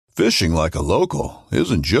Fishing like a local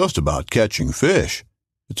isn't just about catching fish.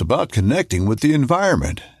 It's about connecting with the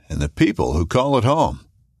environment and the people who call it home.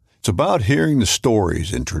 It's about hearing the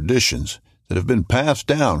stories and traditions that have been passed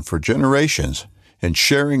down for generations and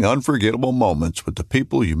sharing unforgettable moments with the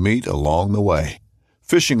people you meet along the way.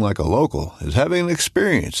 Fishing like a local is having an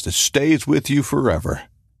experience that stays with you forever.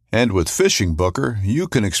 And with Fishing Booker, you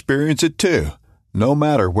can experience it too, no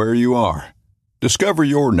matter where you are. Discover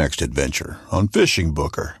your next adventure on Fishing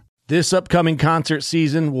Booker. This upcoming concert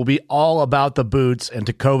season will be all about the boots, and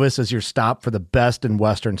Tecovas is your stop for the best in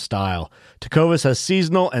Western style. Tecovas has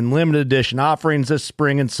seasonal and limited edition offerings this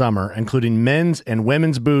spring and summer, including men's and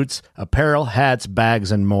women's boots, apparel, hats,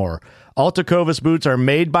 bags, and more. All Tecovas boots are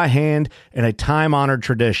made by hand in a time-honored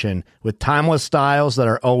tradition with timeless styles that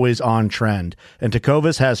are always on trend. And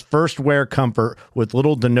Tecovas has first wear comfort with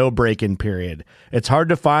little to no break-in period. It's hard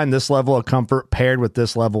to find this level of comfort paired with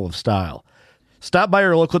this level of style. Stop by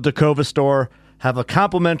your local Tecovas store, have a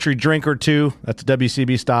complimentary drink or two, that's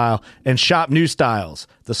WCB style, and shop new styles.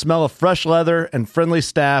 The smell of fresh leather and friendly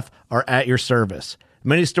staff are at your service.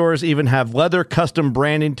 Many stores even have leather custom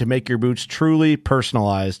branding to make your boots truly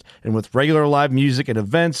personalized. And with regular live music and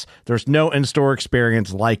events, there's no in-store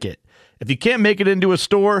experience like it. If you can't make it into a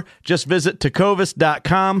store, just visit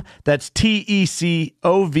tecovas.com. That's TECOVAS.com.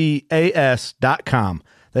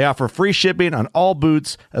 They offer free shipping on all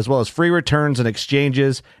boots, as well as free returns and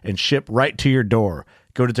exchanges, and ship right to your door.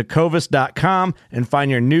 Go to tecovas.com and find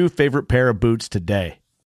your new favorite pair of boots today.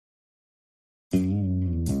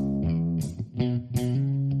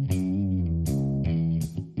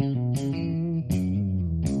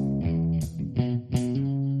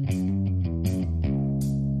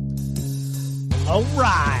 All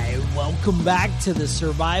right, welcome back to the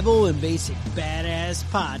Survival and Basic Badass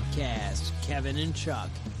Podcast. Kevin and Chuck.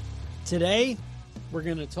 Today, we're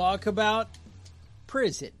going to talk about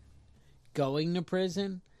prison. Going to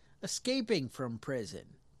prison, escaping from prison,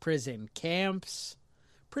 prison camps,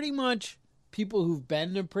 pretty much people who've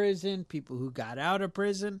been to prison, people who got out of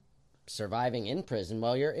prison. Surviving in prison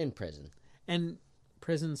while you're in prison. And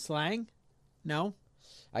prison slang? No?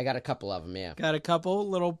 I got a couple of them, yeah. Got a couple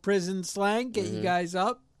little prison slang, get you guys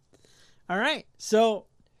up. All right, so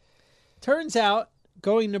turns out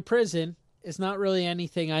going to prison is not really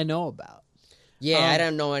anything I know about. Yeah, I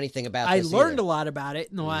don't know anything about this I learned either. a lot about it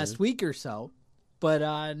in the last week or so, but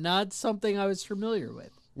not something I was familiar with.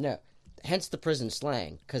 No, hence the prison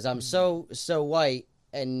slang, because I'm so white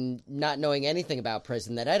and not knowing anything about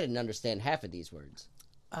prison that I didn't understand half of these words.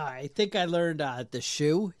 I think I learned the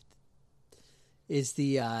shoe is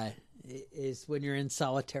is when you're in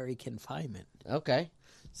solitary confinement. Okay.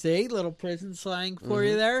 See, little prison slang for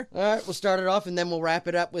you there. All right, we'll start it off, and then we'll wrap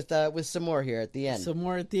it up with some more here at the end. Some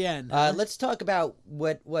more at the end. Let's talk about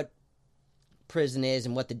what prison is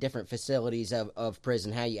and what the different facilities of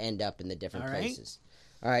prison, how you end up in the different places.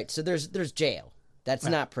 All right, so there's jail. That's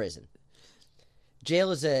not prison.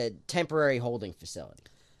 Jail is a temporary holding facility.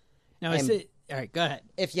 Now, all right, go ahead.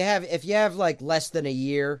 If you have like less than a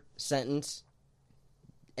year sentence,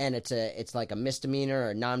 and it's like a misdemeanor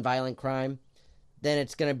or a nonviolent crime, then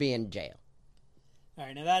it's going to be in jail. All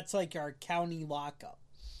right, now that's like our county lockup.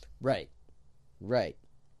 Right.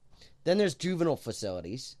 Then there's juvenile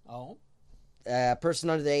facilities. Oh. A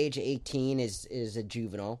person under the age of 18 is a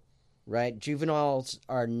juvenile, right? Juveniles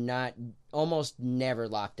are not almost never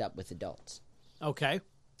locked up with adults. Okay.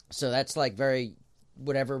 So that's like very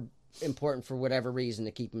whatever important for whatever reason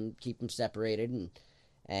to keep them separated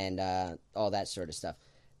and all that sort of stuff.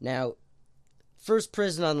 Now, first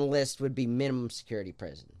prison on the list would be minimum security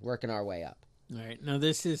prison, working our way up. All right. Now,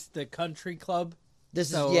 this is the country club?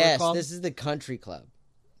 This is the country club.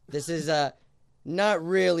 This is not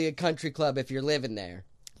really a country club if you're living there.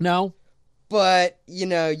 No. But,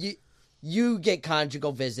 you get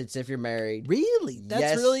conjugal visits if you're married. Really?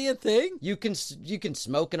 That's really a thing? You can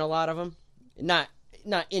smoke in a lot of them. Not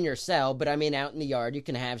in your cell, but I mean out in the yard. You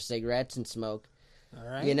can have cigarettes and smoke. All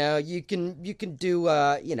right. You can do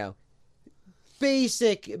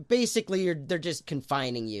basically they're just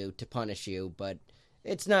confining you to punish you, but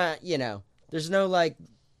it's not, there's no like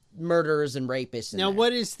murderers and rapists in now there.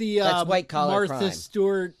 What is the That's white collar Martha crime.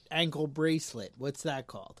 Stewart ankle bracelet? What's that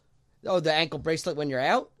called? Oh, the ankle bracelet when you're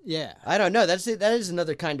out? Yeah. I don't know. That is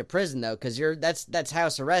another kind of prison though, because that's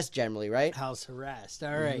house arrest generally, right? House arrest.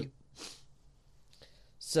 All right.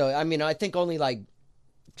 So I mean, I think only like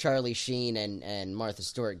Charlie Sheen and Martha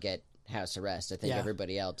Stewart get house arrest. I think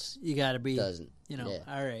everybody else you got to be doesn't. Yeah.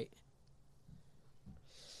 All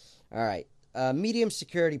right. Medium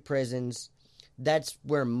security prisons. That's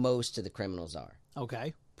where most of the criminals are.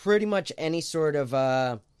 Okay. Pretty much any sort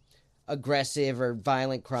of aggressive or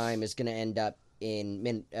violent crime is going to end up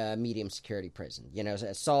in medium security prison.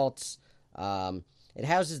 Assaults. It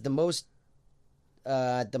houses the most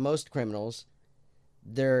criminals.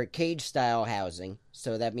 They're cage style housing,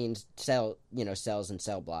 so that means cells and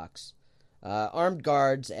cell blocks. Armed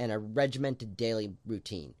guards and a regimented daily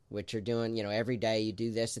routine, which are doing, every day you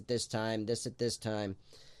do this at this time, this at this time.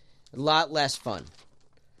 A lot less fun.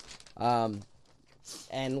 And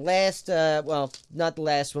last, not the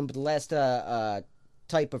last one, but the last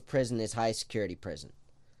type of prison is high security prison.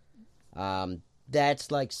 That's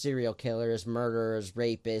like serial killers, murderers,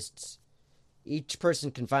 rapists. Each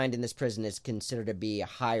person confined in this prison is considered to be a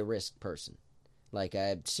high-risk person, like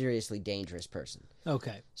a seriously dangerous person.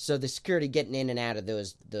 Okay. So the security getting in and out of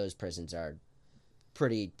those prisons are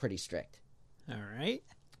pretty strict. All right.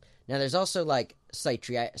 Now, there's also, like,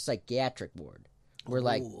 psychiatric ward, where,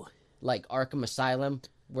 like Arkham Asylum,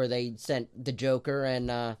 where they sent the Joker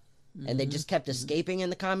and they just kept escaping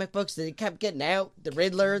in the comic books. They kept getting out. The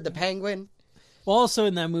Riddler, the Penguin. Well, also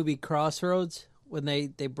in that movie Crossroads, when they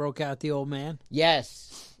broke out the old man.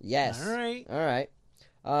 Yes. All right.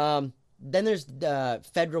 Then there's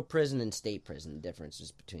federal prison and state prison,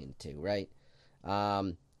 differences between the two, right?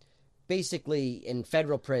 Basically, in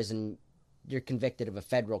federal prison, you're convicted of a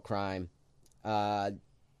federal crime.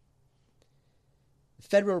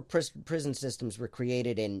 Federal prison systems were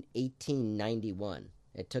created in 1891.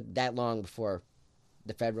 It took that long before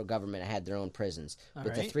the federal government had their own prisons,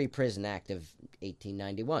 with the Three Prison Act of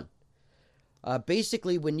 1891.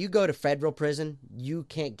 Basically, when you go to federal prison, you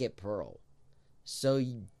can't get parole. So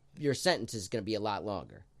your sentence is going to be a lot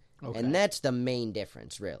longer. Okay. And that's the main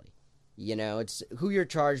difference, really. It's who you're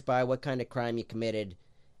charged by, what kind of crime you committed,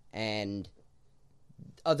 and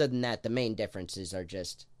other than that, the main differences are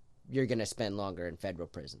just you're going to spend longer in federal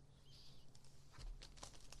prison.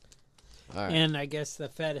 All right. And I guess the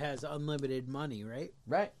Fed has unlimited money, right?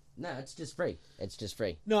 Right. No, it's just free. It's just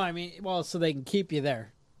free. No, I mean, well, so they can keep you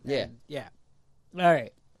there. Yeah. Yeah. All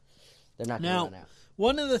right. They're not going to run out.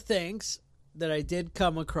 One of the things that I did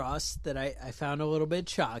come across that I found a little bit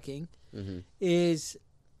shocking is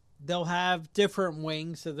they'll have different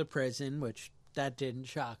wings of the prison, which that didn't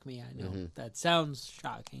shock me. I know that sounds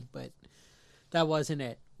shocking, but that wasn't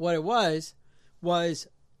it. What it was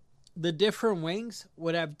the different wings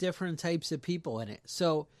would have different types of people in it.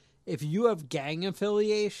 So if you have gang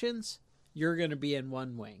affiliations, you're going to be in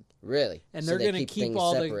one wing. Really? And they're going to keep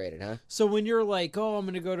all separated, huh? So when you're like, oh, I'm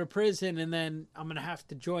going to go to prison and then I'm going to have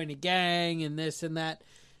to join a gang and this and that,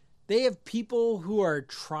 they have people who are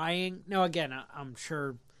trying. Now, again, I'm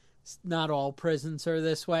sure not all prisons are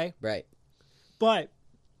this way. Right. But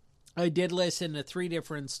I did listen to 3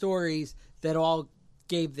 different stories that all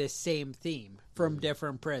gave this same theme from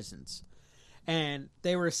different prisons. And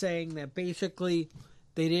they were saying that basically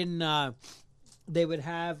they didn't... they would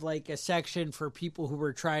have like a section for people who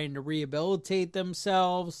were trying to rehabilitate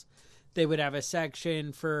themselves. They would have a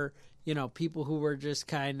section for, people who were just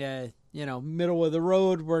kind of, middle of the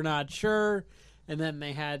road, we're not sure. And then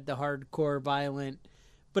they had the hardcore violent.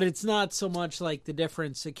 But it's not so much like the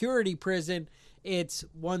different security prison. It's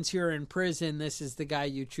once you're in prison, this is the guy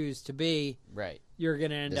you choose to be. Right. You're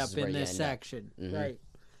going to end up in this section. Mm-hmm. Right.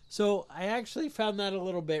 So I actually found that a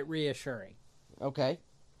little bit reassuring. Okay.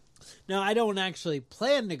 Now, I don't actually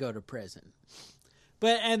plan to go to prison,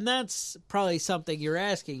 and that's probably something you're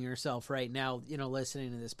asking yourself right now,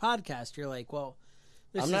 listening to this podcast. You're like, well,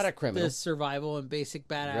 this I'm not a criminal. This Survival and Basic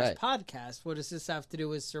Badass podcast. What does this have to do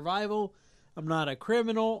with survival? I'm not a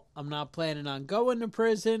criminal. I'm not planning on going to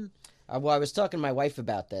prison. Well, I was talking to my wife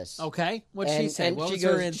about this. Okay. What'd she say? What was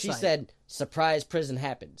her insight? She said, surprise prison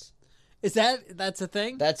happens. That's a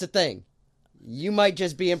thing? That's a thing. You might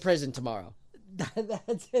just be in prison tomorrow.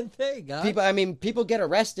 That's a thing, huh? People get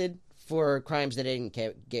arrested for crimes they didn't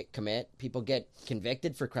commit. People get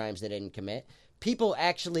convicted for crimes they didn't commit. People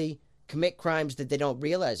actually commit crimes that they don't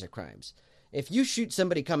realize are crimes. If you shoot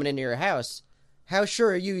somebody coming into your house, how sure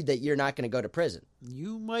are you that you're not going to go to prison?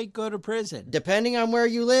 You might go to prison. Depending on where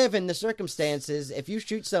you live and the circumstances, if you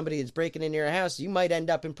shoot somebody that's breaking into your house, you might end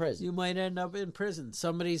up in prison. You might end up in prison.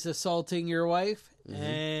 Somebody's assaulting your wife,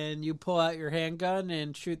 and you pull out your handgun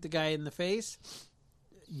and shoot the guy in the face,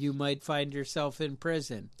 you might find yourself in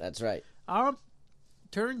prison. That's right.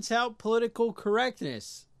 Turns out political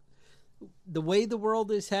correctness, the way the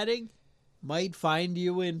world is heading, might find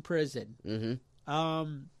you in prison.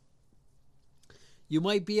 Mm-hmm. You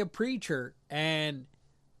might be a preacher and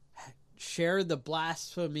share the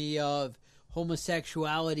blasphemy of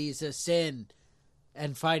homosexuality is a sin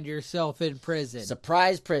and find yourself in prison.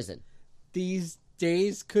 Surprise prison. These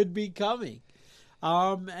days could be coming.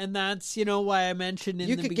 And that's, why I mentioned in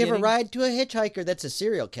you the could beginning. give a ride to a hitchhiker that's a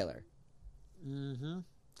serial killer. Mm-hmm.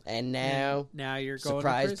 And now you're going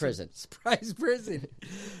surprise to prison. Surprise prison.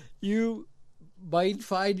 You might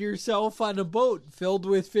find yourself on a boat filled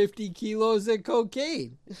with 50 kilos of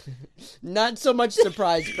cocaine. Not so much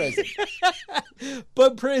surprise prison.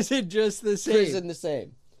 But prison just the same. Prison the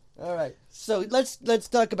same. All right. So let's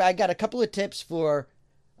talk about. I got a couple of tips for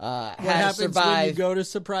What how to happens when you survive. go to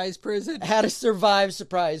surprise prison? How to survive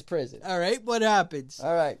surprise prison. All right, what happens?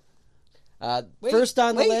 All right. Wait, First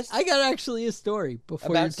on the wait, list. I got actually a story before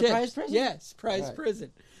About your surprise tips. prison? Yeah, surprise All right.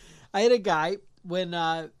 prison. I had a guy when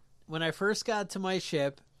I first got to my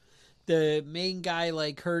ship. The main guy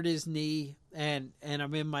hurt his knee, and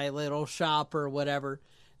I'm in my little shop or whatever.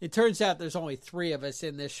 It turns out there's only 3 of us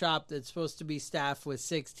in this shop that's supposed to be staffed with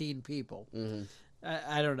 16 people. Mm-hmm.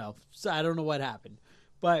 I don't know. So I don't know what happened,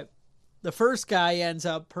 but the first guy ends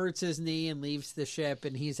up hurts his knee and leaves the ship,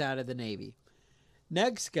 and he's out of the Navy.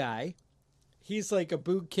 Next guy, he's like a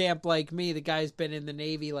boot camp like me. The guy's been in the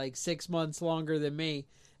Navy 6 months longer than me.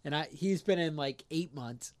 And he's been in 8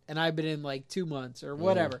 months, and I've been in 2 months or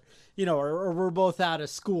whatever, or we're both out of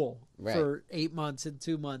school for 8 months and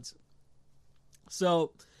 2 months.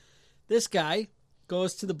 So this guy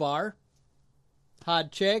goes to the bar,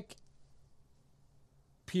 hot chick,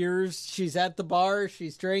 she's at the bar,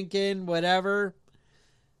 she's drinking, whatever,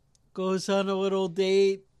 goes on a little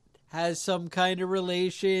date, has some kind of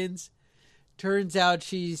relations. Turns out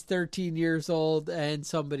she's 13 years old and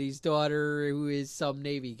somebody's daughter who is some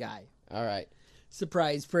Navy guy. All right.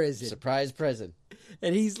 Surprise prison. Surprise prison.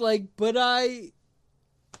 And he's like,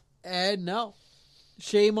 and no.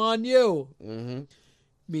 Shame on you. Mm-hmm.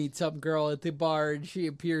 Meet some girl at the bar and she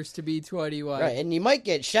appears to be 21. Right, and you might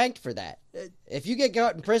get shanked for that. If you get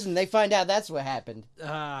caught in prison, they find out that's what happened.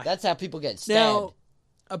 That's how people get stabbed. Now,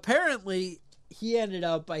 apparently, he ended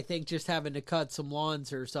up, I think, just having to cut some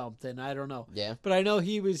lawns or something. I don't know. Yeah. But I know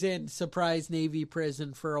he was in surprise Navy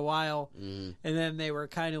prison for a while. Mm. And then they were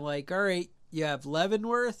kind of like, all right, you have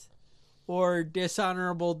Leavenworth or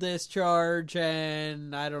dishonorable discharge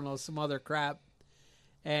and, I don't know, some other crap.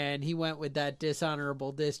 And he went with that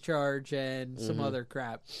dishonorable discharge and some other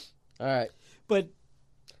crap. All right. But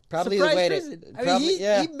probably the surprise way prison. to. I Probably, mean,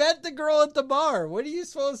 yeah. he met the girl at the bar. What are you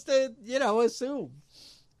supposed to, assume?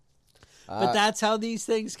 But that's how these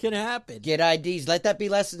things can happen. Get IDs. Let that be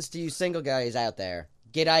lessons to you single guys out there.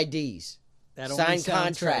 Get IDs. That only Sign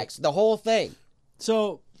sounds contracts. right. The whole thing.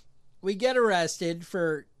 So we get arrested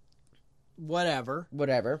for whatever.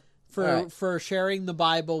 Whatever. For sharing the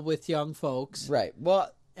Bible with young folks. Right. Well,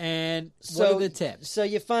 and so, what are the tips? So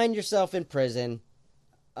you find yourself in prison.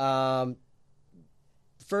 First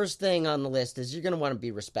thing on the list is you're going to want to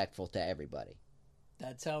be respectful to everybody.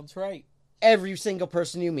 That sounds right. Every single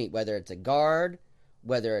person you meet, whether it's a guard,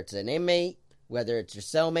 whether it's an inmate, whether it's your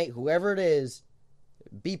cellmate, whoever it is,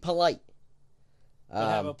 be polite. But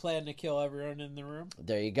have a plan to kill everyone in the room.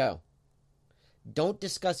 There you go. Don't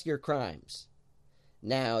discuss your crimes.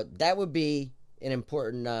 Now, that would be an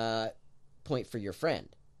important point for your friend.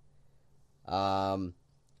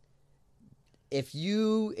 If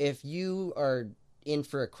you are in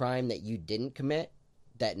for a crime that you didn't commit,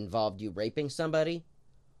 that involved you raping somebody,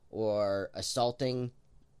 or assaulting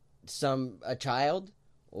a child,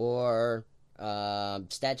 or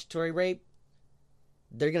statutory rape,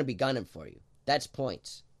 they're going to be gunning for you. That's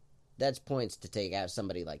points. That's points to take out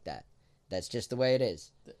somebody like that. That's just the way it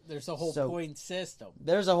is. There's a whole point system.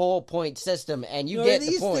 There's a whole point system, and you get the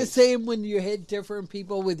points. Are these the same when you hit different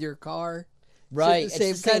people with your car? Right, it's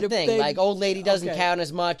the same thing. Like, old lady doesn't count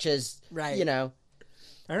as much as, right. All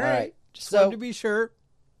right. Just wanted to be sure.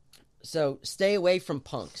 So, stay away from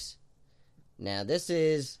punks. Now, this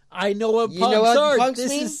is... I know what punks are.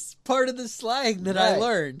 This is part of the slang that I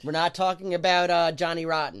learned. We're not talking about Johnny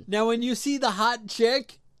Rotten. Now, when you see the hot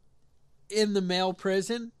chick in the male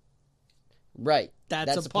prison... Right.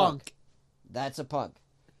 That's a punk. That's a punk.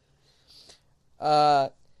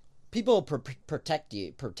 People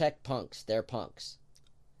protect punks. They're punks.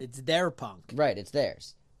 It's their punk. Right, it's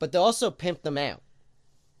theirs. But they'll also pimp them out.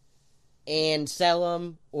 And sell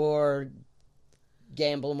them or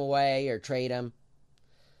gamble them away or trade them.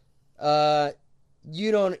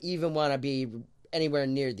 You don't even want to be anywhere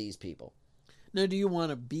near these people. Now, do you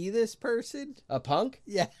want to be this person? A punk?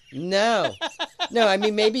 Yeah. No. No, I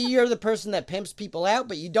mean, maybe you're the person that pimps people out,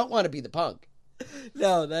 but you don't want to be the punk.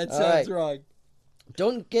 No, that sounds wrong.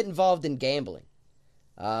 Don't get involved in gambling.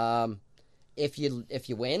 If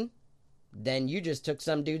you win, then you just took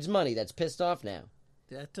some dude's money that's pissed off now.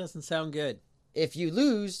 That doesn't sound good. If you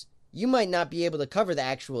lose, you might not be able to cover the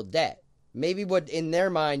actual debt. Maybe what in their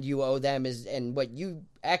mind you owe them is, and what you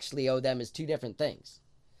actually owe them is two different things.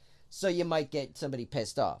 So you might get somebody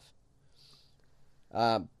pissed off.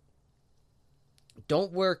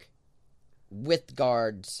 Don't work with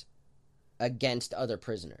guards against other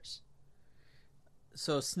prisoners.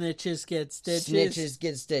 So snitches get stitches? Snitches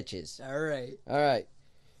get stitches. All right. All right.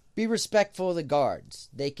 Be respectful of the guards.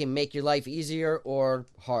 They can make your life easier or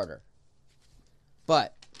harder.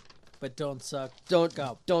 But don't suck. Don't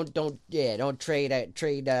up. Don't trade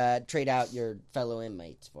out your fellow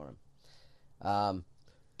inmates for them.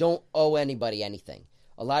 Don't owe anybody anything.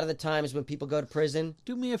 A lot of the times when people go to prison,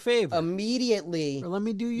 do me a favor. Immediately, or let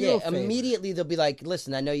me do you a favor. Immediately they'll be like,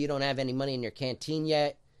 "Listen, I know you don't have any money in your canteen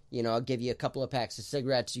yet. I'll give you a couple of packs of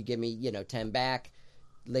cigarettes. You give me, 10 back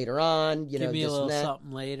later on. Give me a little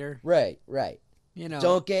something later. Right.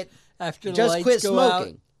 Don't get after the just lights quit go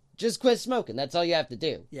smoking. Out. Just quit smoking. That's all you have to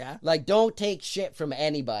do. Yeah. Like, don't take shit from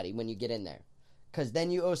anybody when you get in there, because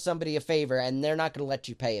then you owe somebody a favor, and they're not going to let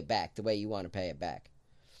you pay it back the way you want to pay it back.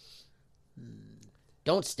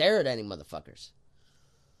 Don't stare at any motherfuckers.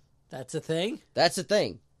 That's a thing? That's a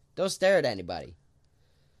thing. Don't stare at anybody.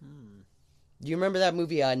 Do you remember that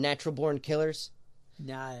movie, Natural Born Killers?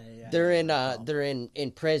 Nah. They're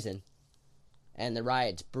in prison, and the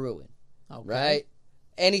riot's brewing. Okay. Right?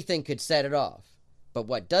 Anything could set it off. But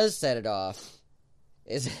what does set it off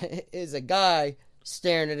is a guy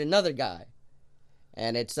staring at another guy.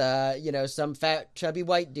 And it's, some fat, chubby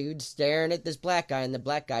white dude staring at this black guy, and the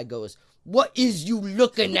black guy goes, "What is you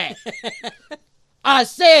looking at?" I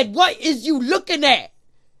said, "What is you looking at?"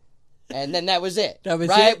 And then that was it. That was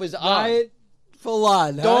riot it? was on. Riot full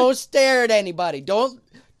on. Huh? Don't stare at anybody. Don't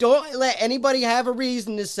let anybody have a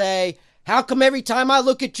reason to say, "How come every time I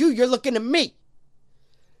look at you, you're looking at me?"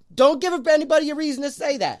 Don't give anybody a reason to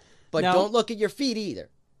say that. But don't look at your feet either.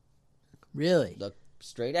 Really? Look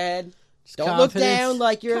straight ahead. Just don't look down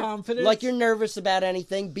like you're nervous about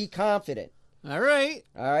anything. Be confident. All right.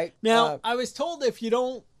 Now, I was told if you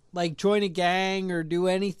don't join a gang or do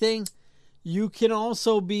anything, you can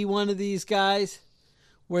also be one of these guys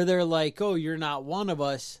where they're like, "Oh, you're not one of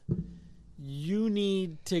us. You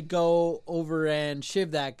need to go over and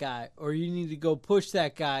shiv that guy, or you need to go push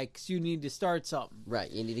that guy because you need to start something." Right.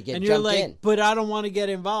 You need to get and jumped you're like, in. "But I don't want to get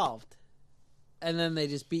involved." And then they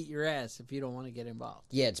just beat your ass if you don't want to get involved.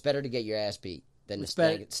 Yeah, it's better to get your ass beat than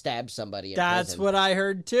to stab somebody in That's prison. what I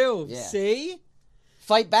heard too. Yeah. See?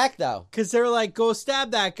 Fight back, though. Because they're like, "Go stab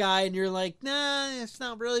that guy." And you're like, "Nah, it's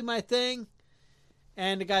not really my thing."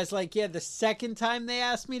 And the guy's like, "Yeah, the second time they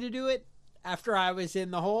asked me to do it, after I was in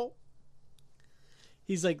the hole."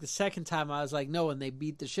 He's like, "The second time I was like, no," and they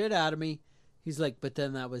beat the shit out of me. He's like, "But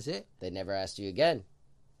then that was it." They never asked you again.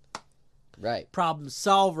 Right. Problem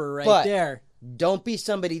solver right there. Don't be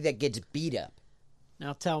somebody that gets beat up.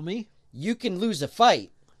 Now tell me. You can lose a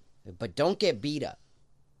fight, but don't get beat up.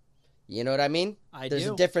 You know what I mean? There's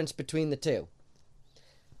a difference between the two.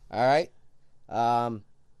 All right?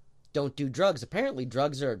 Don't do drugs. Apparently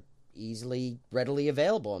drugs are readily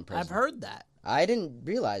available in prison. I've heard that. I didn't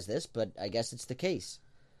realize this, but I guess it's the case.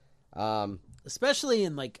 Especially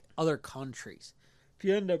in other countries. If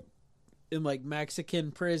you end up in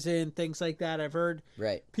Mexican prison, things like that, I've heard.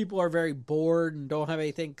 Right. People are very bored and don't have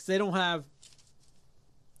anything because they don't have.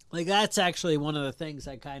 That's actually one of the things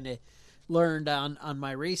I kind of learned on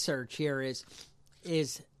my research here is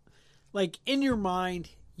in your mind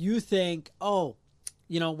you think, oh,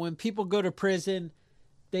 when people go to prison,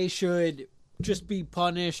 they should just be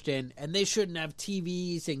punished and they shouldn't have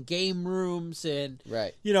TVs and game rooms and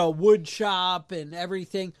right. Wood shop and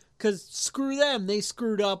everything. Because screw them, they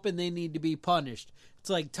screwed up and they need to be punished.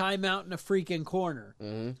 It's like time out in a freaking corner.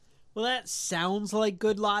 Mm-hmm. Well, that sounds like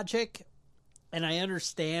good logic, and I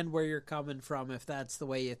understand where you're coming from if that's the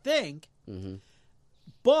way you think. Mm-hmm.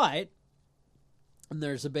 But, and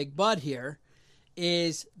there's a big but here,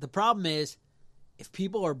 is the problem is if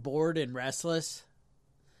people are bored and restless,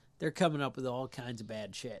 they're coming up with all kinds of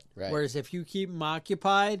bad shit. Right. Whereas if you keep them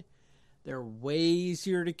occupied, they're way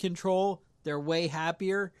easier to control. They're way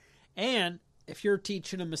happier. And if you're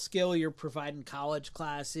teaching them a skill, you're providing college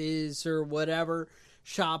classes or whatever,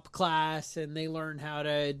 shop class, and they learn how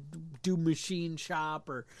to do machine shop,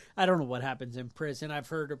 or I don't know what happens in prison. I've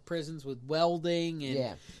heard of prisons with welding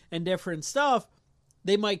and different stuff.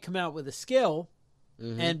 They might come out with a skill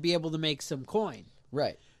and be able to make some coin.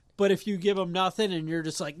 Right. But if you give them nothing and you're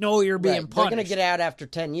just like, no, you're being punished. They're going to get out after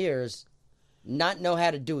 10 years, not know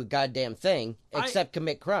how to do a goddamn thing except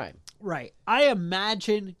commit crime. Right. I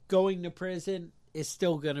imagine going to prison is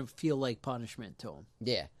still going to feel like punishment to them.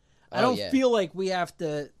 Yeah. I don't feel like we have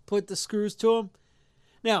to put the screws to them.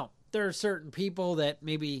 Now, there are certain people that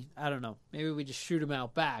maybe, I don't know, maybe we just shoot them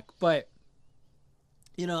out back. But,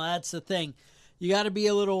 that's the thing. You got to be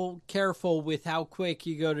a little careful with how quick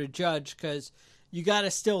you go to judge, because you got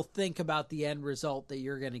to still think about the end result that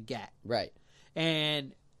you're going to get. Right.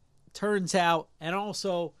 And turns out, and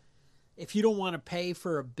also, if you don't want to pay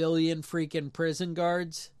for 1 billion freaking prison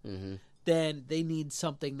guards, then they need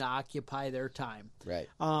something to occupy their time. Right.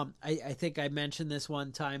 I think I mentioned this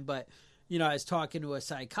one time, but, I was talking to a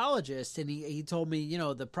psychologist, and he told me,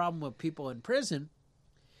 the problem with people in prison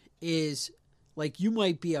is, like, you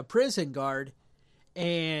might be a prison guard,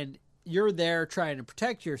 and you're there trying to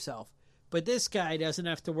protect yourself. But this guy doesn't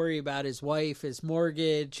have to worry about his wife, his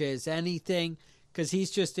mortgage, his anything, because he's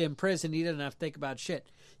just in prison. He doesn't have to think about shit.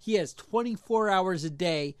 He has 24 hours a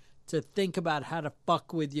day to think about how to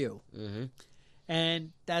fuck with you. Mm-hmm.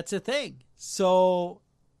 And that's a thing. So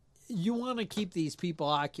you want to keep these people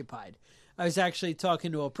occupied. I was actually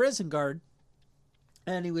talking to a prison guard,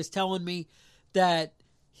 and he was telling me that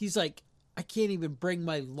he's like, I can't even bring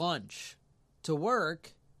my lunch to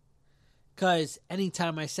work because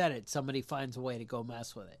anytime I said it, somebody finds a way to go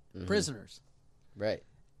mess with it. Mm-hmm. Prisoners. Right.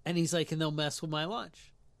 And he's like, and they'll mess with my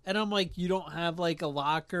lunch. And I'm like, you don't have like a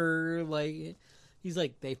locker? Like, he's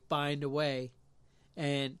like, they find a way.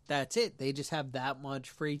 And that's it. They just have that much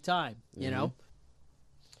free time, you know?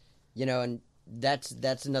 And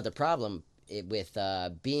that's another problem with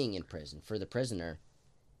being in prison. For the prisoner,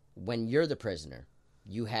 when you're the prisoner,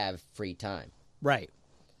 you have free time. Right.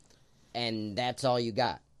 And that's all you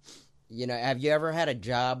got. Have you ever had a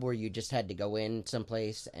job where you just had to go in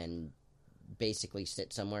someplace and basically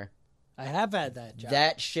sit somewhere? I have had that job.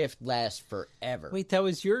 That shift lasts forever. Wait, that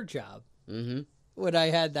was your job? Mm-hmm. When I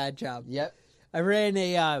had that job. Yep. I ran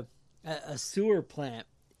a sewer plant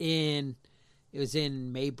it was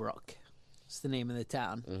in Maybrook. It's the name of the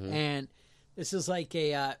town. Mm-hmm. And this is like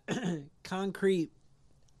a concrete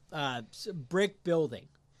brick building,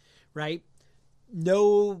 right?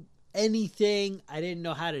 No anything. I didn't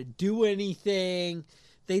know how to do anything.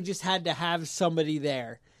 They just had to have somebody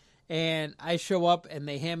there. And I show up and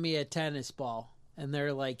they hand me a tennis ball. And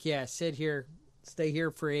they're like, yeah, sit here, stay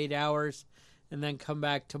here for 8 hours, and then come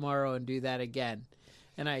back tomorrow and do that again.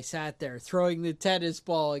 And I sat there throwing the tennis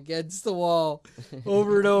ball against the wall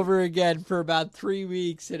over and over again for about 3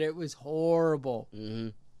 weeks, and it was horrible. Mm-hmm.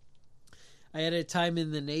 I had a time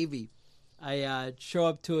in the Navy. I show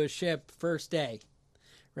up to a ship first day,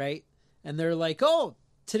 right? And they're like, oh,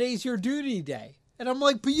 today's your duty day. And I'm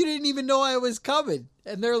like, but you didn't even know I was coming.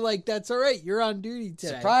 And they're like, that's all right. You're on duty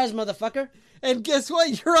today. Surprise, motherfucker. And guess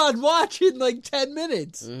what? You're on watch in like 10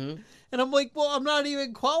 minutes. Mm-hmm. And I'm like, well, I'm not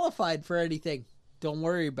even qualified for anything. Don't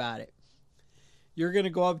worry about it. You're going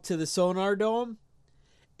to go up to the sonar dome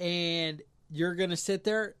and you're going to sit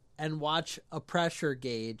there and watch a pressure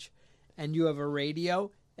gauge. And you have a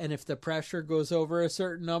radio. And if the pressure goes over a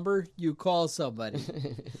certain number, you call somebody.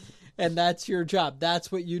 And that's your job.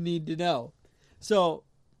 That's what you need to know. So,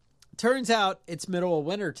 turns out it's middle of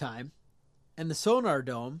winter time. And the sonar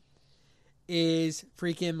dome is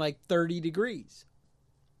freaking like 30 degrees.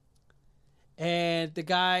 And the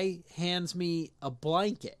guy hands me a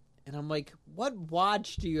blanket. And I'm like, what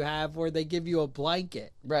watch do you have where they give you a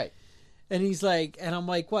blanket? Right. And he's like, and I'm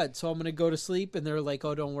like, what? So I'm going to go to sleep? And they're like,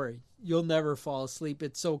 oh, don't worry. You'll never fall asleep.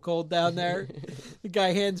 It's so cold down there. The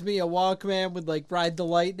guy hands me a Walkman with like Ride the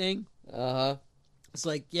Lightning. Uh-huh. It's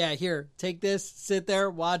like, yeah, here, take this, sit there,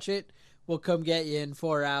 watch it. We'll come get you in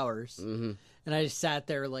 4 hours. Mm-hmm. And I just sat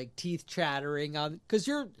there like teeth chattering on, because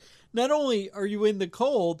you're, not only are you in the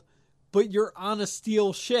cold, but you're on a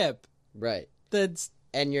steel ship. Right. That's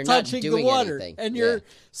and you're not touching doing the water. anything. And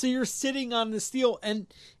so you're sitting on the steel, and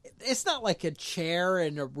it's not like a chair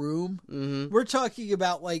in a room. Mm-hmm. We're talking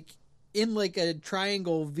about like in like a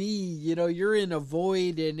triangle V, you're in a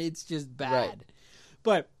void and it's just bad. Right.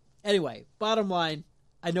 But anyway, bottom line,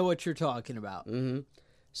 I know what you're talking about. Mm-hmm.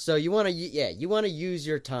 So you want to use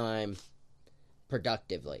your time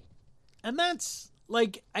productively. And that's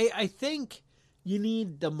like, I think you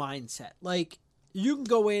need the mindset. Like, you can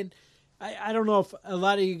go in, I don't know if a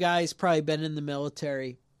lot of you guys probably been in the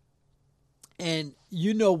military, and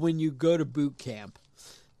when you go to boot camp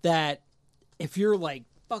that if you're like,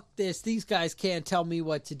 fuck this, these guys can't tell me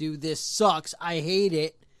what to do, this sucks, I hate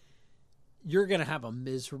it, you're going to have a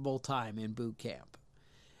miserable time in boot camp.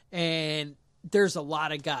 And there's a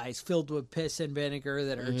lot of guys filled with piss and vinegar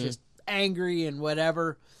that are just angry and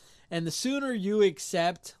whatever. And the sooner you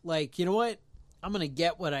accept, like, you know what, I'm going to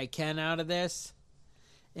get what I can out of this,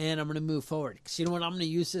 and I'm going to move forward. Because you know what, I'm going to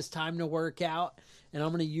use this time to work out, and I'm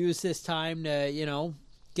going to use this time to,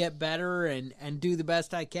 get better and do the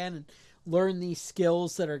best I can. And learn these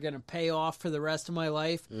skills that are going to pay off for the rest of my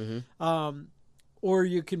life. Mm-hmm. Or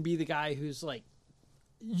you can be the guy who's like,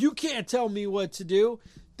 you can't tell me what to do.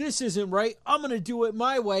 This isn't right. I'm going to do it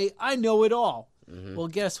my way. I know it all. Mm-hmm. Well,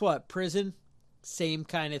 guess what? Prison, same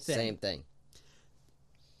kind of thing. Same thing.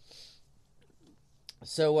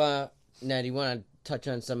 So, now do you want to touch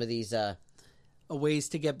on some of these? Ways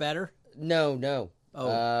to get better? No.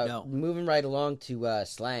 Oh, no. Moving right along to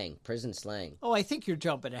slang, prison slang. Oh, I think you're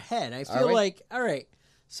jumping ahead. I Are feel we? like, all right.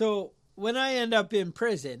 So when I end up in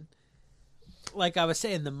prison, like I was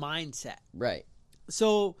saying, the mindset. Right.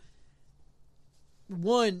 So,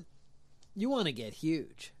 one, you want to get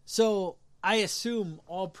huge. So I assume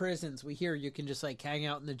all prisons we hear you can just like hang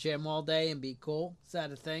out in the gym all day and be cool. Is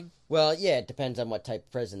that a thing? Well, yeah, it depends on what type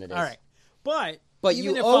of prison it is. All right. But you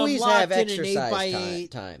even if always I'm locked have in an exercise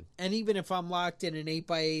 8x8, time. and even if I'm locked in an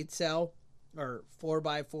 8x8 cell or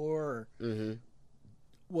 4x4 or Mm-hmm.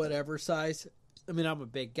 whatever size, I mean, I'm a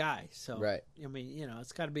big guy. So, Right. I mean,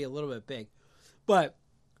 it's got to be a little bit big. But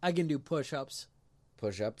I can do push-ups.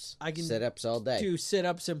 Push-ups, I can sit-ups all day. Do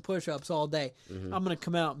sit-ups and push-ups all day. Mhm. I'm going to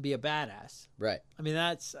come out and be a badass. Right. I mean,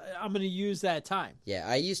 I'm going to use that time. Yeah,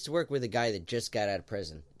 I used to work with a guy that just got out of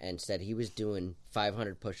prison and said he was doing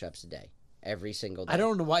 500 push-ups a day every single day. I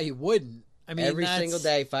don't know why you wouldn't. I mean, every single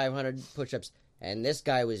day, 500 push-ups, and this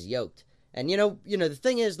guy was yoked. And the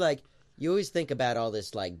thing is, like, you always think about all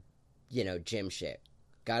this, like, gym shit.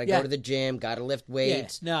 Got to Yeah. go to the gym, got to lift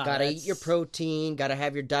weights, no, got to eat that's- your protein, got to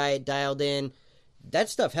have your diet dialed in. That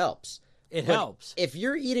stuff helps. It But helps. If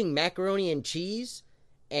you're eating macaroni and cheese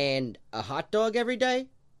and a hot dog every day,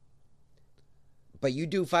 but you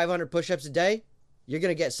do 500 push-ups a day, you're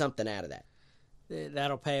going to get something out of that.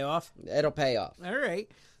 That'll pay off. It'll pay off. All right.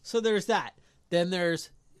 So there's that. Then there's,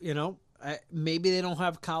 maybe they don't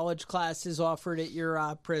have college classes offered at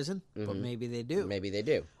your prison, but maybe they do. Maybe they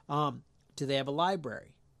do. Do they have a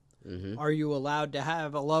library? Mm-hmm. Are you allowed to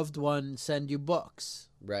have a loved one send you books?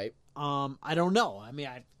 Right. I don't know. I mean,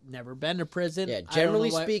 I've never been to prison. Yeah, I don't know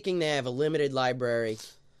generally what- speaking, they have a limited library,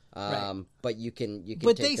 Right. but you can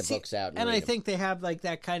but take the see- books out. and read I 'em. think they have like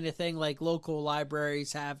that kind of thing, like local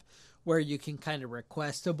libraries have, where you can kind of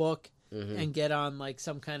request a book and get on like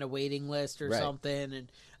some kind of waiting list or Right. something.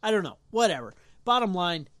 And I don't know, whatever. Bottom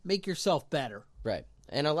line, make yourself better. Right.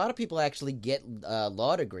 And a lot of people actually get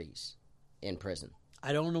law degrees in prison.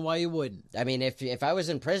 I don't know why you wouldn't. I mean, if I was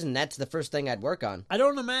in prison, that's the first thing I'd work on. I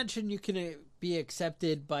don't imagine you can be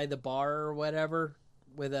accepted by the bar or whatever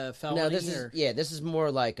with a felony. No, this is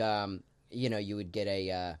more like you would get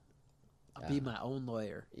a I'll be my own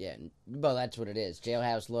lawyer. well, that's what it is,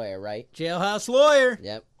 jailhouse lawyer, right? Jailhouse lawyer.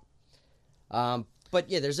 Yep. But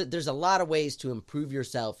yeah, there's a lot of ways to improve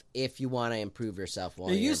yourself if you want to improve yourself while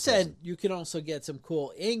Now, you're you in said prison. you can also get some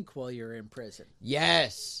cool ink while you're in prison.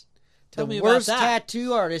 Yes. Tell The me worst about that.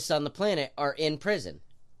 tattoo artists on the planet are in prison.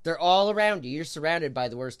 They're all around you. You're surrounded by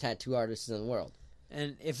the worst tattoo artists in the world.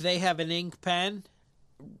 And if they have an ink pen,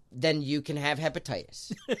 Then you can have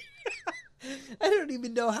hepatitis. I don't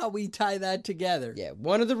even know how we tie that together. Yeah.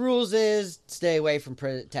 One of the rules is stay away from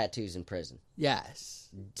tattoos in prison. Yes.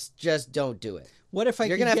 Just don't do it. What if You're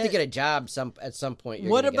could gonna have to get a job at some point.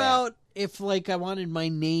 What about if, like, I wanted my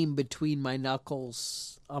name between my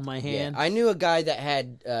knuckles on my Yeah, hand? I knew a guy that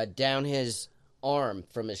had down his arm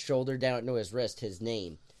from his shoulder down to his wrist his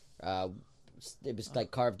name. It was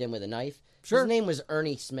like carved in with a knife. Sure. His name was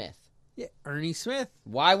Ernie Smith. Yeah, Ernie Smith.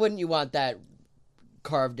 Why wouldn't you want that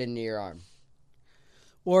carved into your arm?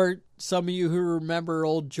 Or some of you who remember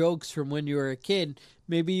old jokes from when you were a kid,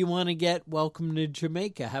 maybe you want to get "Welcome to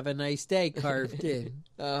Jamaica, have a nice day" carved in.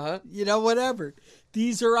 Whatever.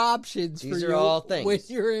 These are options These for are you all things. when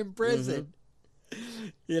you're in prison.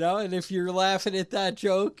 And if you're laughing at that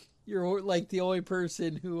joke, you're like the only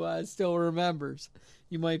person who still remembers.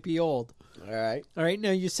 You might be old. All right. All right.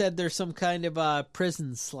 Now, you said there's some kind of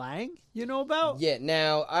prison slang you know about? Yeah.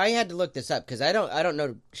 Now I had to look this up because I don't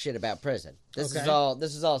know shit about prison. This Okay.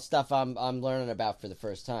 is all stuff I'm learning about for the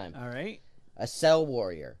first time. All right. A cell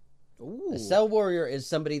warrior. Ooh. A cell warrior is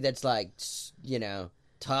somebody that's like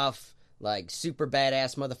tough, like super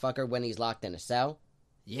badass motherfucker when he's locked in a cell.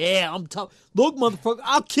 Yeah, I'm tough. Look, motherfucker,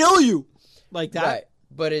 I'll kill you. Like that. Right.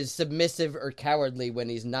 But is submissive or cowardly when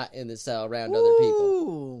he's not in the cell around other people.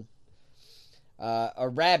 Ooh. A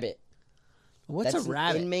rabbit. What's That's a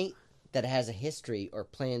rabbit? An inmate that has a history or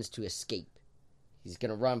plans to escape. He's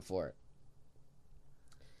gonna run for it.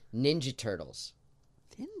 Ninja Turtles.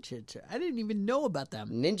 I didn't even know about them.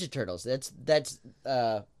 Ninja Turtles. That's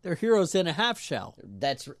They're heroes in a half shell.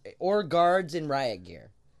 or guards in riot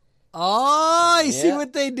gear. Oh, you see Yeah.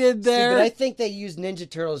 what they did See, there? but I think they use Ninja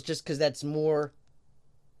Turtles just because that's more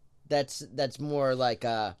that's more like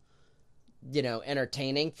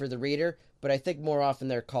entertaining for the reader. But I think more often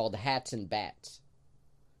they're called hats and bats.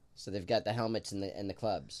 So they've got the helmets and the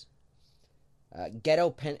clubs. Ghetto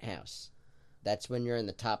penthouse. That's when you're in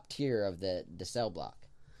the top tier of the cell block.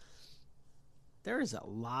 There is a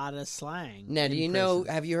lot of slang. Now, do you know?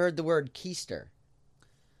 Have you heard the word keister?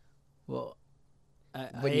 Well, I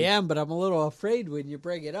am, but I'm a little afraid when you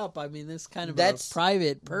bring it up. I mean, this is kind of a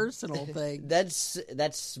private, personal thing. That's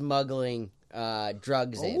smuggling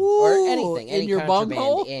drugs in Ooh, or anything, any in your contraband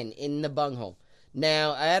bunghole? in the bunghole.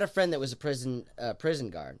 Now, I had a friend that was a prison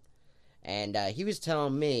guard, and he was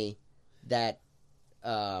telling me that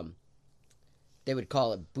they would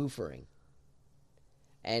call it boofering.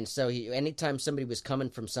 And so anytime somebody was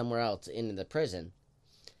coming from somewhere else into the prison,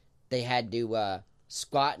 they had to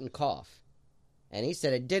squat and cough. And he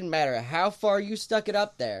said it didn't matter how far you stuck it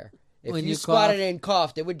up there. If you squatted and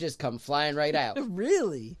coughed, it would just come flying right out.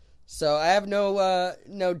 Really? So I have no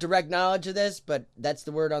direct knowledge of this, but that's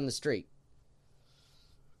the word on the street.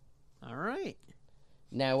 All right.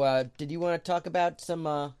 Now, did you want to talk about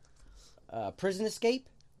some prison escape?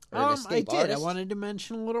 I did. Artist? I wanted to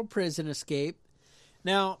mention a little prison escape.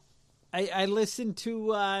 Now, I listened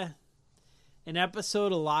to an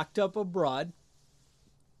episode of Locked Up Abroad,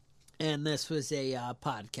 and this was a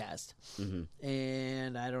podcast. Mm-hmm.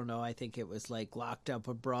 And I don't know, I think it was like Locked Up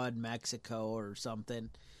Abroad Mexico or something.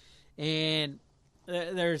 And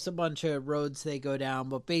there's a bunch of roads they go down,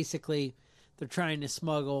 but basically they're trying to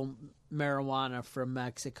smuggle marijuana from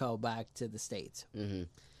Mexico back to the States. Mm-hmm.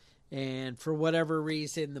 And for whatever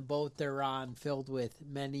reason, the boat they're on filled with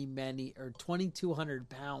many, 2,200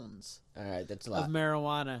 pounds All right, that's a lot. of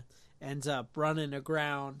marijuana ends up running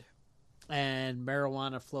aground, and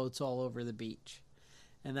marijuana floats all over the beach.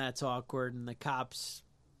 And that's awkward, and the cops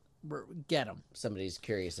get them. Somebody's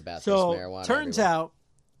curious about this marijuana. Turns out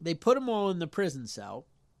they put them all in the prison cell,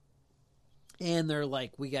 and they're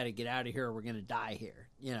like, we got to get out of here or we're going to die here,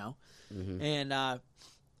 you know? Mm-hmm. And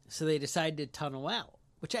so they decide to tunnel out.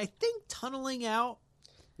 Which I think tunneling out...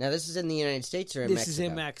 Now, this is in the United States or in Mexico? This is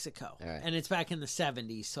in Mexico. All right. And it's back in the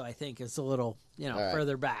 70s, so I think it's a little, right.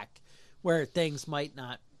 further back, where things might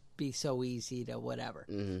not be so easy to whatever.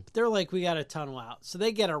 Mm-hmm. But they're like, we got to tunnel out. So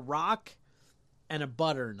they get a rock and a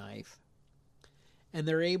butter knife, and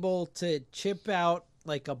they're able to chip out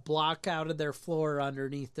like a block out of their floor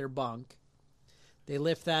underneath their bunk. They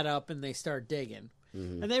lift that up, and they start digging.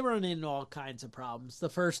 Mm-hmm. And they run into all kinds of problems. The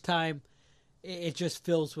first time... it just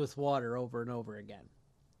fills with water over and over again.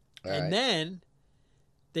 All and right. then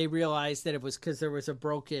they realized that it was because there was a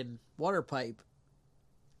broken water pipe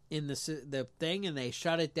in the thing, and they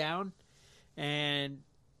shut it down. And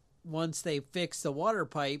once they fixed the water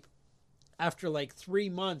pipe, after like 3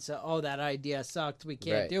 months, that idea sucked. We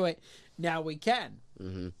can't do it. Now we can.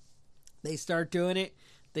 Mm-hmm. They start doing it.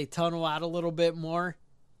 They tunnel out a little bit more.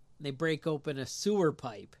 They break open a sewer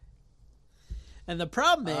pipe. And the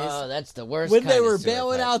problem is, that's the worst. When they were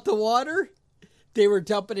bailing out the water, they were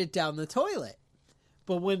dumping it down the toilet.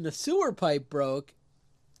 But when the sewer pipe broke,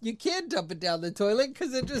 you can't dump it down the toilet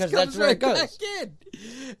because it just comes right back in.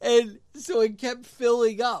 And so it kept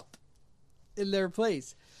filling up in their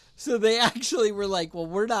place. So they actually were like, well,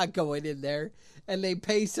 we're not going in there. And they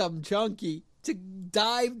pay some junkie to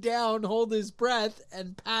dive down, hold his breath,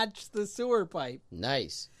 and patch the sewer pipe.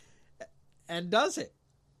 Nice. And does it.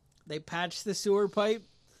 They patch the sewer pipe.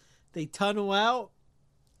 They tunnel out.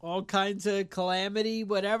 All kinds of calamity,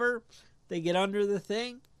 whatever. They get under the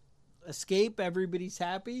thing. Escape. Everybody's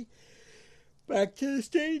happy. Back to the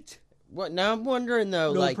States. What? Now I'm wondering,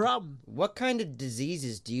 though, no problem. What kind of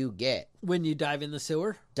diseases do you get? When you dive in the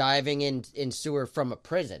sewer? Diving in sewer from a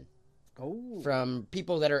prison. Oh. From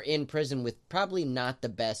people that are in prison with probably not the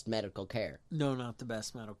best medical care. No, not the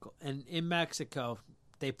best medical. And in Mexico...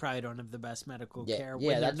 they probably don't have the best medical care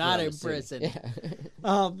when they're not in prison.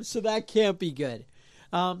 Yeah. So that can't be good.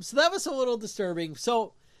 So that was a little disturbing.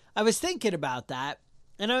 So I was thinking about that,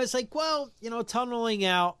 and I was like, well, tunneling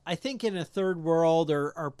out, I think in a third world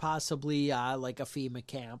or possibly like a FEMA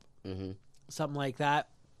camp, mm-hmm. something like that,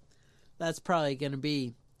 that's probably going to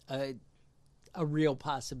be a real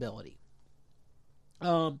possibility.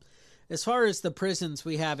 As far as the prisons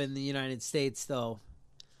we have in the United States, though,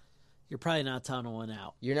 you're probably not tunneling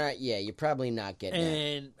out. You're not, you're probably not getting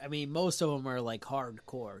And, I mean, most of them are, like,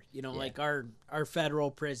 hardcore. Like our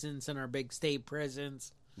federal prisons and our big state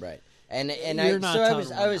prisons. Right. And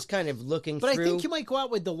I was kind of looking through. But I think you might go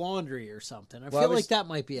out with the laundry or something. I feel like that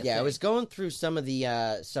might be a thing. Yeah, I was going through some of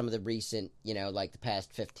the recent, like the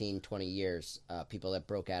past 15, 20 years, people that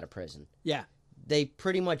broke out of prison. Yeah. they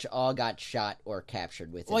pretty much all got shot or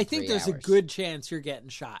captured within. Well, I think 3 there's a hours. good chance you're getting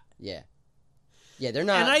shot. Yeah, they're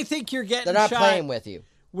not. And I think you're getting they're not shot playing with you.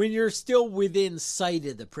 when you're still within sight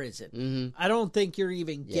of the prison. Mm-hmm. I don't think you're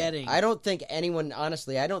even getting. I don't think anyone.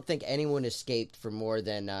 Honestly, I don't think anyone escaped for more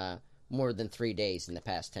than 3 days in the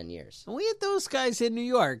past 10 years. We had those guys in New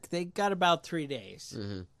York. They got about 3 days.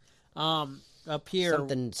 Mm-hmm. Up here,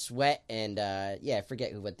 Something Sweat and I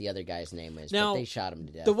forget what the other guy's name is, Now, but they shot him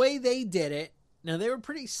to death. the way they did it. Now they were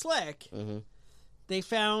pretty slick. Mm-hmm. They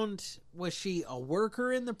found, was she a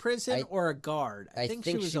worker in the prison or a guard? I think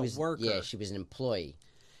she was a worker. Yeah, she was an employee.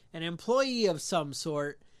 An employee of some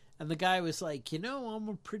sort. And the guy was like, I'm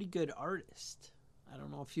a pretty good artist. I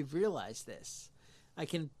don't know if you've realized this. I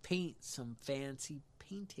can paint some fancy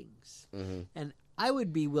paintings. Mm-hmm. And I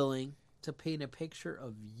would be willing to paint a picture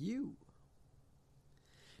of you.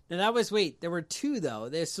 Now there were 2 though.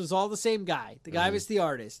 This was all the same guy. The guy was the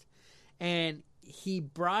artist. And he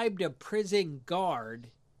bribed a prison guard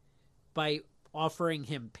by offering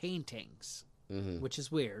him paintings, which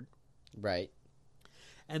is weird. Right.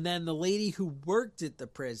 And then the lady who worked at the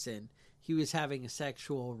prison, he was having a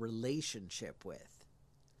sexual relationship with.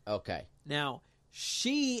 Okay. Now,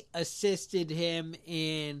 she assisted him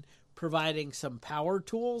in providing some power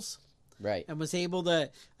tools. Right. And was able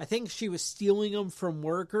to, I think she was stealing them from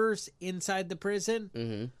workers inside the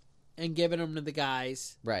prison and giving them to the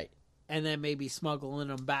guys. Right. And then maybe smuggling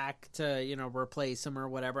them back to, replace them or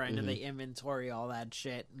whatever. I know they inventory all that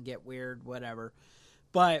shit and get weird, whatever.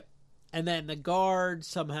 And then the guard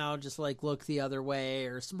somehow just looked the other way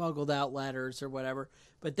or smuggled out letters or whatever.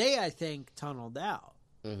 But they, I think, tunneled out.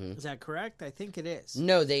 Mm-hmm. Is that correct? I think it is.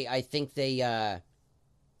 No, I think they, I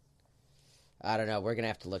don't know. We're going to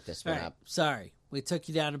have to look this one up. Sorry. We took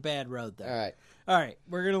you down a bad road there. All right.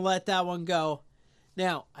 We're going to let that one go.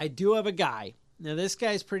 Now, I do have a guy. Now, this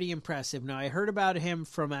guy's pretty impressive. Now, I heard about him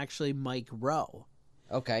from actually Mike Rowe.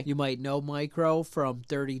 Okay. You might know Mike Rowe from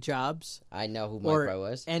 30 Jobs. I know who Mike Rowe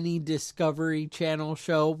is. Any Discovery Channel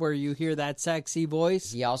show where you hear that sexy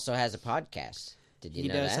voice. He also has a podcast. Did you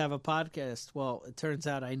know that? He does have a podcast. Well, it turns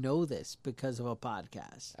out I know this because of a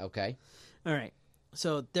podcast. Okay. All right.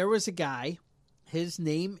 So there was a guy. His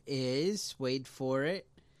name is, wait for it,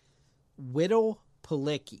 Witold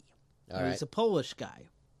Pilecki. He's a Polish guy.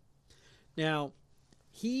 Now,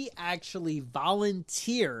 he actually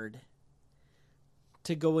volunteered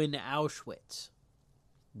to go into Auschwitz.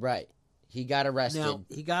 Right. He got arrested. Now,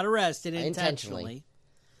 he got arrested intentionally.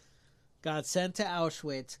 Got sent to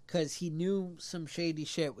Auschwitz because he knew some shady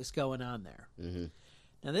shit was going on there. Mm-hmm.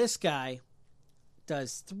 Now, this guy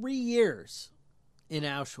does 3 years in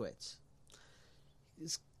Auschwitz.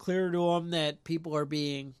 It's clear to him that people are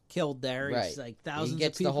being killed there. Right. He's like, thousands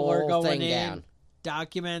gets of the people whole are going thing in, down.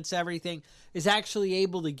 documents everything, is actually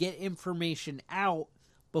able to get information out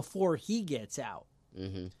before he gets out.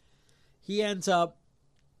 Mm-hmm. He ends up,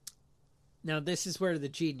 now this is where the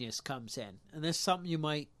genius comes in, and this is something you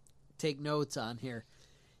might take notes on here.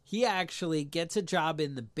 He actually gets a job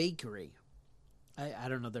in the bakery. I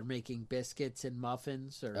don't know, they're making biscuits and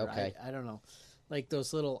muffins, or okay. I don't know. Like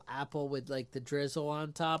those little apple with like the drizzle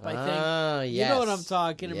on top, I think. Oh, yes. You know what I'm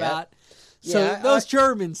talking about. Yeah, So those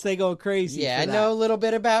Germans, they go crazy. Yeah, for I that. know a little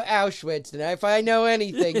bit about Auschwitz, and if I know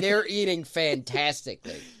anything, they're eating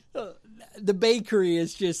fantastically. The bakery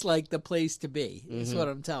is just like the place to be, is what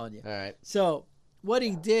I'm telling you. All right. So what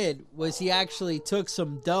he did was he actually took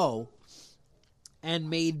some dough and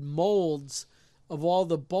made molds of all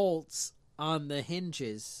the bolts on the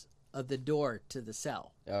hinges of the door to the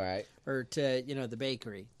cell. All right. Or to, the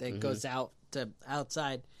bakery that goes out to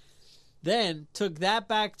outside. Then took that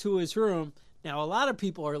back to his room. Now, a lot of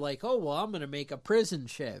people are like, oh, well, I'm going to make a prison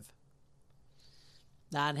shiv.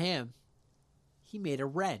 Not him. He made a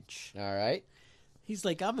wrench. All right. He's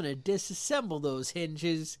like, I'm going to disassemble those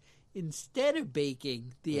hinges instead of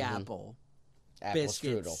baking the apple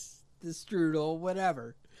biscuits, strudel. the strudel,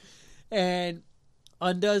 whatever. And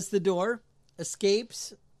undoes the door,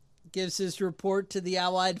 escapes, gives his report to the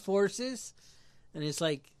Allied forces, and it's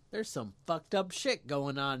like, there's some fucked up shit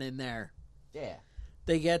going on in there. Yeah.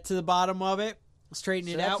 They get to the bottom of it, straighten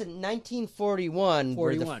So it that's out. in 1941.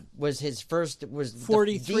 41. Was his first.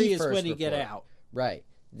 43 is first when he report. get out. Right.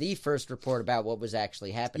 The first report about what was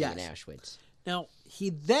actually happening in Yes. Auschwitz. Now, he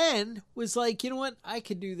then was like, you know what? I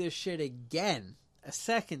could do this shit again, a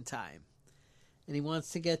second time. And he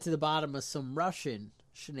wants to get to the bottom of some Russian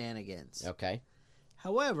shenanigans. Okay.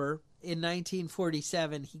 However, in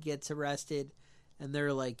 1947, he gets arrested, and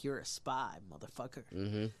they're like, you're a spy, motherfucker.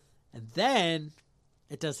 Mm-hmm. And then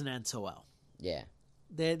it doesn't end so well. Yeah.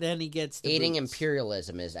 Then he gets the Aiding boots.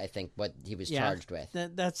 Imperialism is, I think, what he was charged with.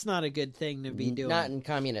 That's not a good thing to be doing. Not in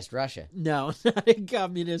communist Russia. No, not in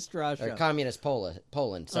communist Russia. Or communist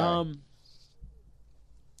Poland, sorry.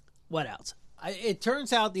 What else? It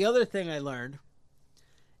turns out the other thing I learned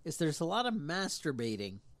is there's a lot of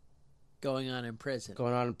masturbating going on in prison.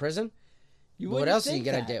 Going on in prison? You What wouldn't else are you think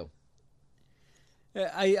going to that. do?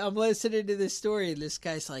 I'm listening to this story, and this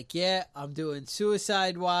guy's like, yeah, I'm doing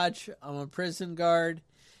suicide watch. I'm a prison guard,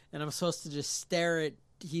 and I'm supposed to just stare at...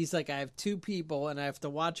 He's like, I have 2 people, and I have to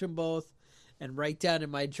watch them both and write down in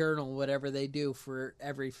my journal whatever they do for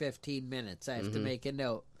every 15 minutes. I have to make a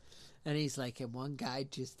note. And he's like, and one guy,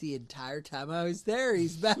 just the entire time I was there,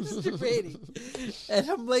 he's masturbating. And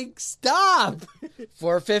I'm like, stop!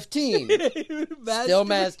 4:15. Still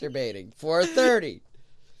masturbating. 4:30.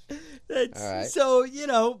 That's, All right.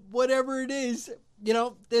 So, whatever it is,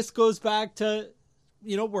 this goes back to,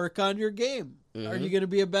 work on your game. Are you going to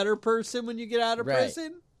be a better person when you get out of Right.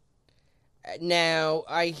 prison? Now,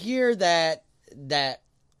 I hear that's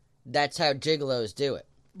how gigolos do it.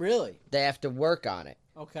 Really? They have to work on it.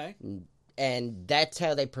 Okay. And that's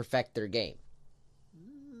how they perfect their game.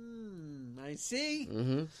 I see.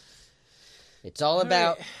 Mm-hmm. It's all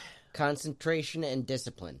about concentration and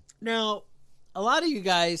discipline. Now, a lot of you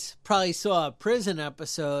guys probably saw a prison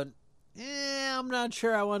episode. I'm not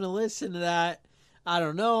sure I want to listen to that. I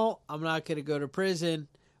don't know. I'm not going to go to prison.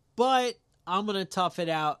 But I'm going to tough it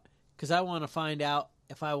out because I want to find out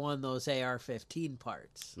if I won those AR-15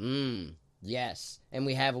 parts. Yes. And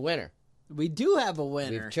we have a winner. We do have a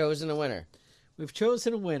winner. We've chosen a winner. We've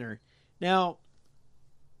chosen a winner. Now,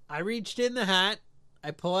 I reached in the hat.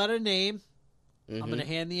 I pull out a name. I'm going to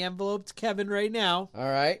hand the envelope to Kevin right now. All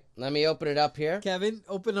right. Let me open it up here. Kevin,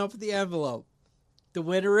 open up the envelope. The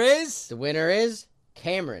winner is... The winner is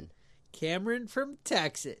Cameron. Cameron from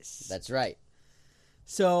Texas. That's right.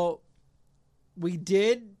 So, we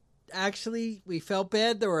felt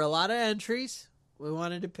bad. There were a lot of entries. We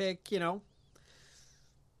wanted to pick,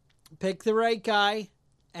 pick the right guy.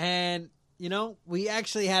 And, we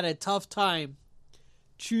actually had a tough time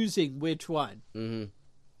choosing which one. Mm-hmm.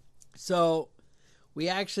 So, we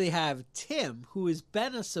actually have Tim, who has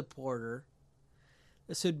been a supporter.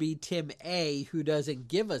 This would be Tim A, who doesn't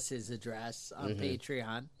give us his address on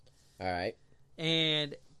Patreon. All right.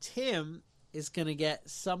 And Tim is going to get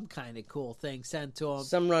some kind of cool thing sent to him.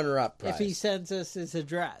 Some runner-up prize. If he sends us his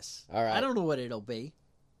address. All right. I don't know what it'll be.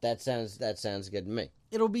 That sounds good to me.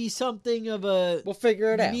 It'll be something of a We'll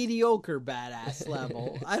figure it out. mediocre badass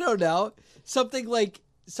level. I don't know. Something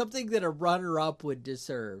that a runner-up would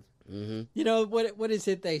deserve. Mm-hmm. What is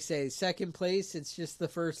it they say? Second place, it's just the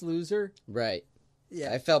first loser? Right.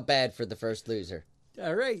 Yeah. I felt bad for the first loser.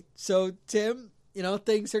 All right. So, Tim,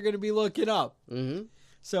 things are going to be looking up. Mm-hmm.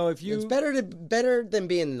 So if you... It's better than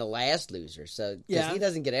being the last loser, so because he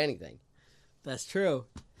doesn't get anything. That's true.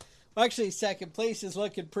 Well, actually, second place is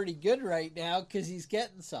looking pretty good right now because he's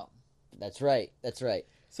getting something. That's right.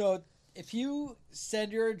 So if you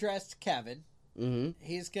send your address to Kevin,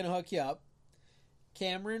 he's going to hook you up.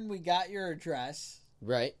 Cameron, we got your address.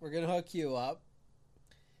 Right. We're going to hook you up.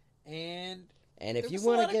 And if you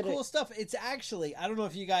want to get cool stuff. It's actually, I don't know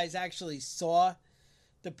if you guys actually saw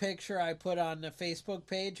the picture I put on the Facebook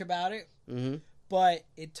page about it, but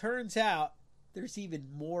it turns out there's even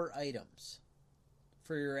more items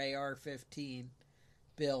for your AR-15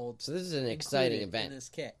 build. So this is an exciting event in this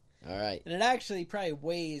kit. All right. And it actually probably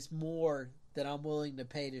weighs more than I'm willing to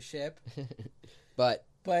pay to ship. But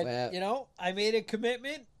well, I made a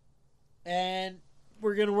commitment, and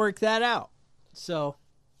we're going to work that out. So,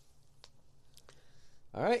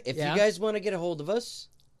 all right. If you guys want to get a hold of us,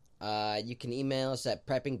 you can email us at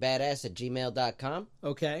preppingbadass@gmail.com.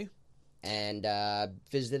 Okay. And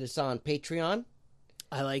visit us on Patreon.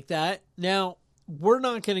 I like that. Now, we're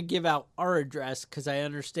not going to give out our address because I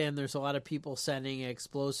understand there's a lot of people sending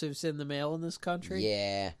explosives in the mail in this country.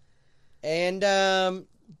 Yeah. And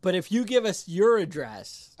but if you give us your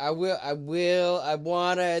address, I will. I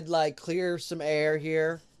want to clear some air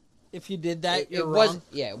here. If you did that, you're wrong.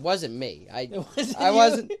 It wasn't me. I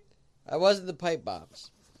wasn't the pipe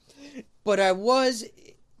bombs. But I was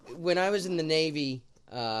when I was in the Navy.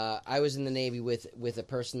 I was in the Navy with a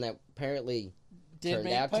person that apparently turned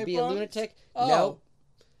out to be a lunatic. Oh.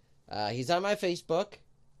 No, he's on my Facebook,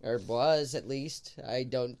 or was at least. I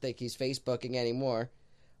don't think he's Facebooking anymore.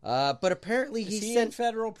 But apparently Is he in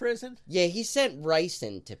federal prison? Yeah, he sent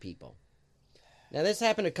ricin to people. Now, this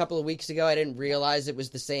happened a couple of weeks ago. I didn't realize it was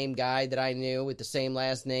the same guy that I knew with the same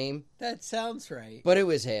last name. That sounds right. But it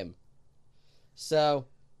was him. So.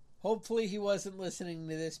 Hopefully he wasn't listening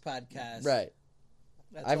to this podcast. Right.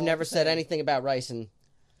 I've never said anything about ricin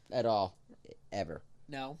at all, ever.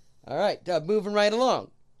 No. All right, moving right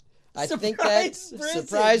along. I think that's prison.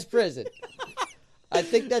 surprise prison. I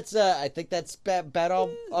think that's about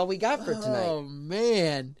all we got for tonight. Oh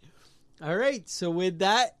man! All right, so with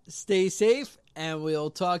that, stay safe, and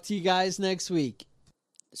we'll talk to you guys next week.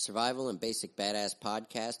 The Survival and Basic Badass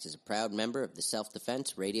Podcast is a proud member of the Self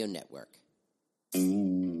Defense Radio Network.